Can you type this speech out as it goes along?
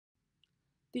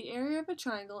The area of a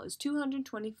triangle is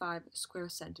 225 square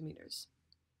centimeters.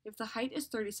 If the height is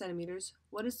 30 centimeters,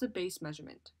 what is the base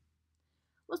measurement?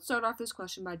 Let's start off this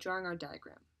question by drawing our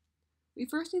diagram. We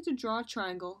first need to draw a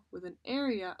triangle with an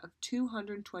area of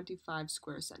 225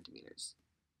 square centimeters.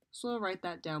 So I'll write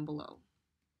that down below.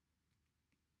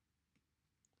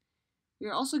 We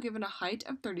are also given a height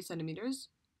of 30 centimeters,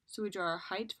 so we draw our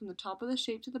height from the top of the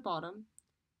shape to the bottom,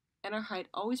 and our height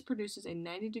always produces a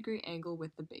 90-degree angle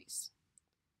with the base,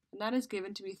 and that is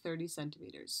given to be 30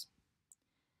 centimeters.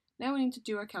 Now we need to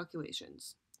do our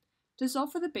calculations. To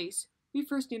solve for the base, we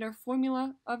first need our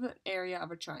formula of an area of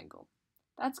a triangle.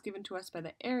 That's given to us by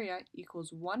the area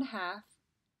equals 1/2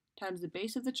 times the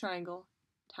base of the triangle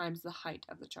times the height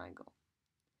of the triangle.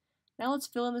 Now let's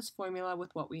fill in this formula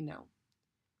with what we know.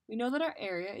 We know that our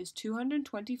area is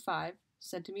 225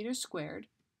 centimeters squared.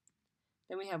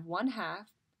 Then we have 1/2.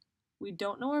 We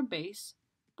don't know our base,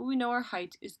 but we know our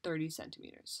height is 30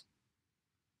 centimeters.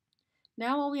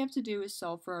 Now all we have to do is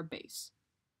solve for our base.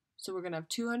 So we're going to have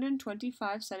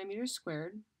 225 centimeters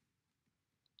squared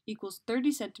equals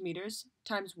 30 centimeters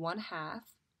times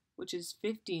 1/2, which is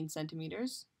 15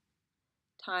 centimeters,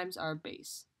 times our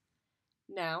base.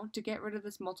 Now, to get rid of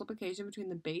this multiplication between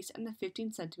the base and the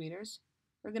 15 centimeters,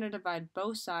 we're going to divide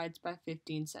both sides by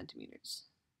 15 centimeters.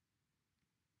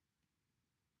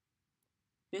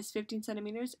 This 15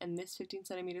 centimeters and this 15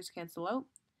 centimeters cancel out,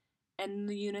 and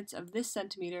the units of this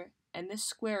centimeter and this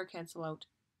square cancel out,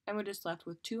 and we're just left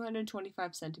with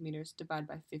 225 centimeters divided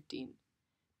by 15,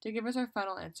 to give us our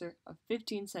final answer of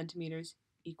 15 centimeters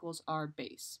equals our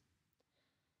base.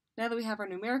 Now that we have our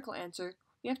numerical answer,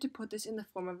 we have to put this in the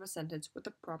form of a sentence with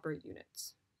the proper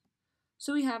units.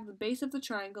 So we have the base of the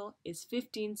triangle is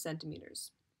 15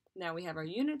 centimeters. Now we have our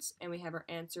units and we have our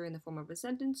answer in the form of a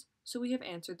sentence, so we have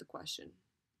answered the question.